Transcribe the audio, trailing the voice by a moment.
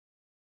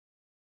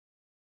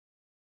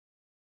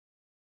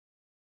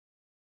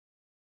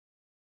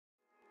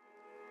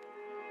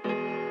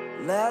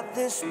let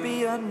this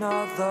be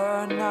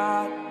another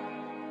knot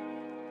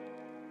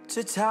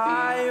to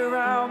tie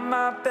around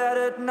my bed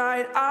at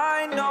night.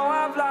 I know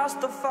I've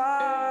lost the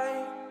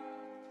fight.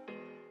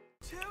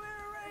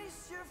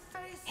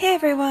 Hey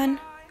everyone!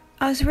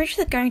 I was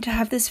originally going to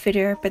have this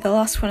video be the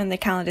last one in the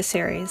calendar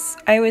series.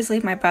 I always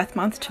leave my birth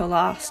month till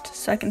last,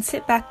 so I can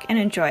sit back and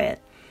enjoy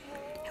it.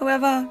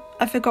 However,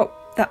 I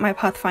forgot that my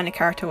Pathfinder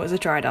character was a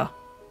Drider,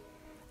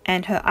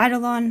 and her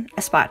Eidolon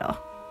a spider.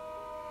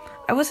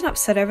 I wasn't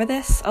upset over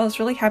this. I was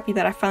really happy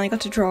that I finally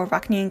got to draw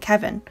Arachne and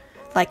Kevin,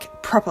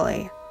 like,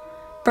 properly.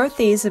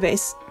 Both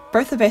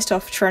are based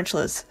off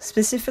tarantulas,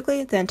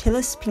 specifically the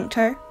Antilles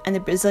Pincto and the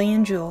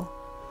Brazilian Jewel.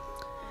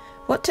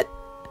 What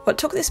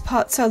took this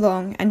part so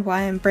long and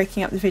why I'm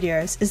breaking up the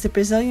videos is the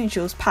Brazilian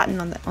Jewel's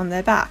pattern on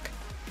their back.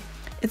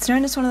 It's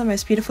known as one of the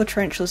most beautiful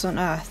tarantulas on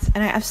Earth,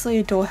 and I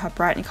absolutely adore how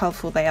bright and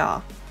colourful they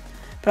are.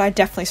 But I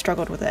definitely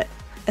struggled with it,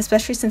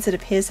 especially since it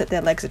appears that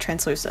their legs are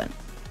translucent.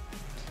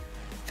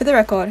 For the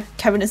record,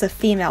 Kevin is a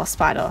female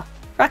spider.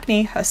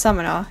 Arachne, her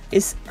summoner,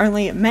 is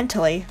only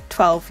mentally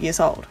 12 years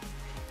old.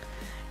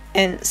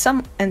 And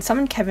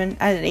summoned Kevin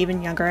at an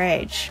even younger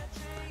age.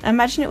 I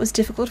imagine it was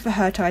difficult for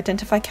her to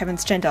identify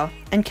Kevin's gender,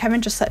 and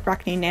Kevin just let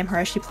Arachne name her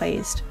as she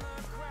pleased.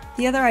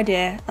 The other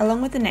idea,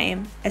 along with the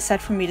name,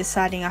 aside from me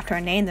deciding after I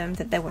named them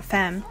that they were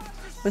femme,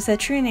 was their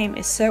true name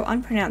is so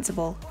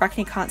unpronounceable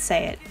Arachne can't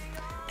say it,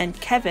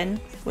 and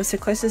Kevin was the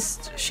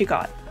closest she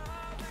got.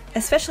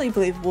 Especially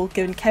believable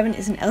given Kevin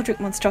is an eldritch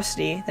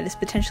monstrosity that is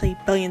potentially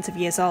billions of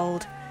years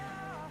old,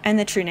 and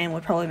the true name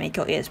would probably make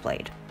your ears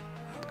bleed.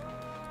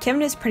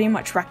 Kevin is pretty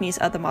much Arachne's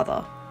other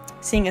mother,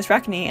 seeing as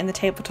Arachne in the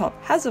Tabletop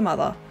has a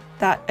mother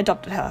that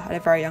adopted her at a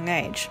very young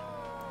age.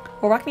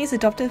 While Arachne's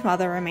adoptive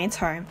mother remains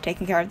home,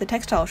 taking care of the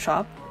textile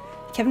shop,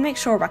 Kevin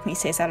makes sure Arachne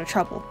stays out of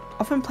trouble,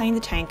 often playing the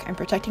tank and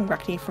protecting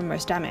Arachne from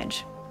most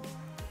damage.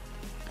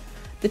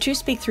 The two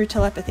speak through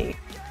telepathy,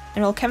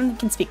 and while Kevin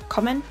can speak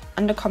Common,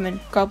 Undercommon,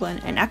 Goblin,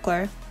 and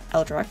Aklo,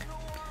 Eldritch,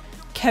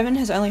 Kevin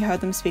has only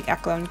heard them speak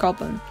Aklo and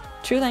Goblin,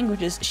 two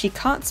languages she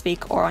can't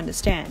speak or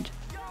understand.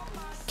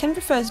 Kevin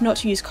prefers not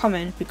to use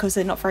Common because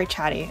they're not very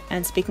chatty,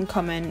 and speaking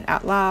Common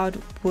out loud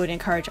would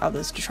encourage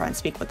others to try and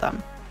speak with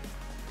them.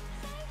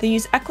 They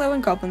use Aklo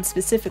and Goblin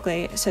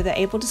specifically so they're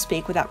able to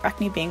speak without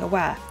Arachne being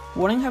aware,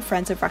 warning her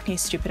friends of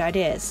Arachne's stupid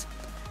ideas,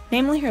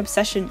 namely her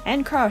obsession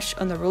and crush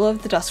on the ruler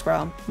of the Dusk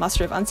Realm,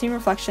 master of unseen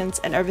reflections,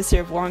 and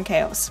overseer of war and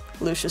chaos,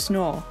 Lucius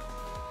Nor.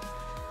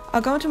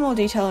 I'll go into more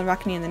detail on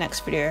Arachne in the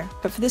next video,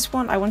 but for this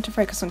one I want to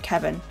focus on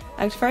Kevin.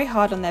 I worked very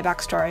hard on their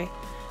backstory,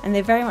 and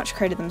they very much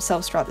created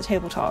themselves throughout the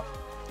tabletop.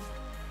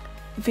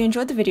 If you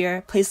enjoyed the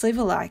video, please leave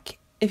a like.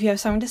 If you have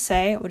something to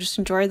say or just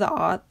enjoy the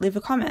art, leave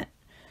a comment.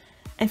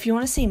 And if you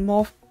want to see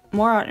more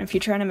art and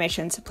future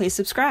animations, please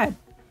subscribe.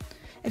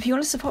 If you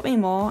want to support me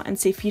more and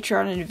see future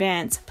art in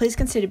advance, please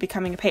consider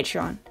becoming a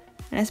Patreon.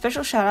 And a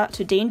special shout out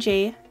to Dean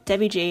G,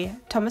 Debbie G,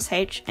 Thomas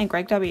H, and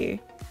Greg W.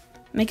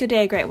 Make your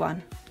day a great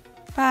one.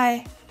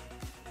 Bye!